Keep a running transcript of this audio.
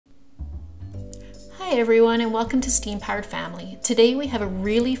Hi everyone and welcome to Steam Powered Family. Today we have a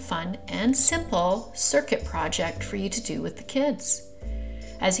really fun and simple circuit project for you to do with the kids.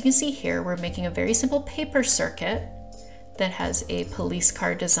 As you can see here, we're making a very simple paper circuit that has a police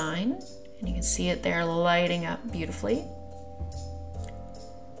car design, and you can see it there lighting up beautifully.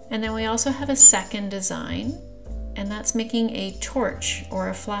 And then we also have a second design, and that's making a torch or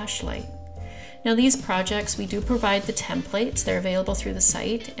a flashlight. Now these projects, we do provide the templates. They're available through the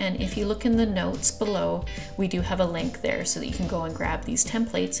site, and if you look in the notes below, we do have a link there so that you can go and grab these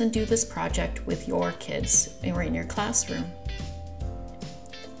templates and do this project with your kids or in your classroom.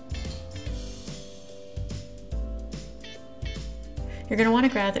 You're going to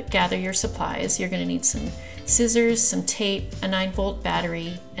want to gather your supplies. You're going to need some scissors, some tape, a 9-volt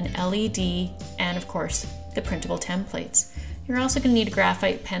battery, an LED, and of course the printable templates. You're also going to need a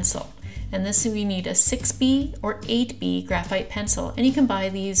graphite pencil. And this, you need a 6B or 8B graphite pencil, and you can buy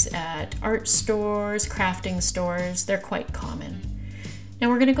these at art stores, crafting stores. They're quite common. Now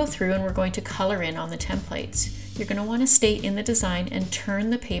we're going to go through and we're going to color in on the templates. You're going to want to stay in the design and turn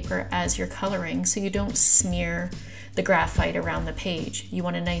the paper as you're coloring so you don't smear the graphite around the page. You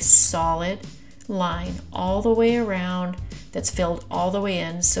want a nice solid line all the way around that's filled all the way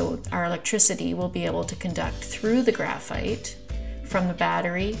in, so our electricity will be able to conduct through the graphite from the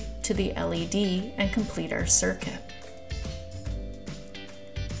battery to the LED and complete our circuit.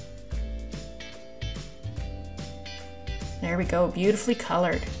 There we go, beautifully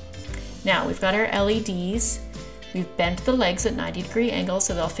colored. Now we've got our LEDs. We've bent the legs at 90-degree angles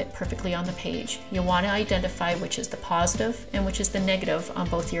so they'll fit perfectly on the page. You'll want to identify which is the positive and which is the negative on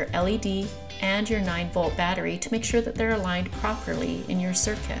both your LED and your 9-volt battery to make sure that they're aligned properly in your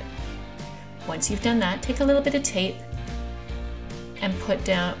circuit. Once you've done that, take a little bit of tape and put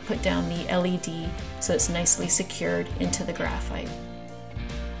down the LED so it's nicely secured into the graphite.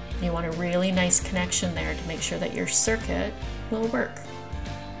 You want a really nice connection there to make sure that your circuit will work.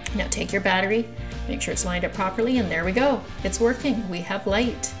 Now take your battery, make sure it's lined up properly, and there we go. It's working. We have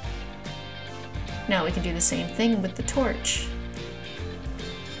light. Now we can do the same thing with the torch.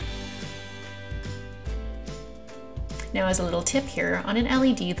 Now as a little tip here, on an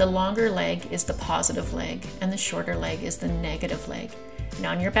LED, the longer leg is the positive leg and the shorter leg is the negative leg. And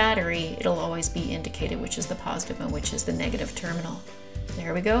on your battery, it'll always be indicated which is the positive and which is the negative terminal.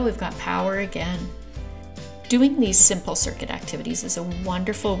 There we go, we've got power again. Doing these simple circuit activities is a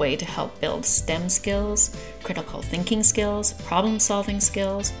wonderful way to help build STEM skills, critical thinking skills, problem-solving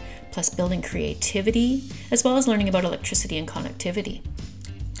skills, plus building creativity, as well as learning about electricity and conductivity.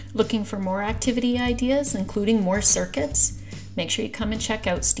 Looking for more activity ideas, including more circuits? Make sure you come and check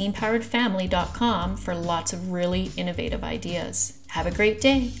out steampoweredfamily.com for lots of really innovative ideas. Have a great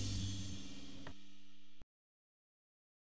day!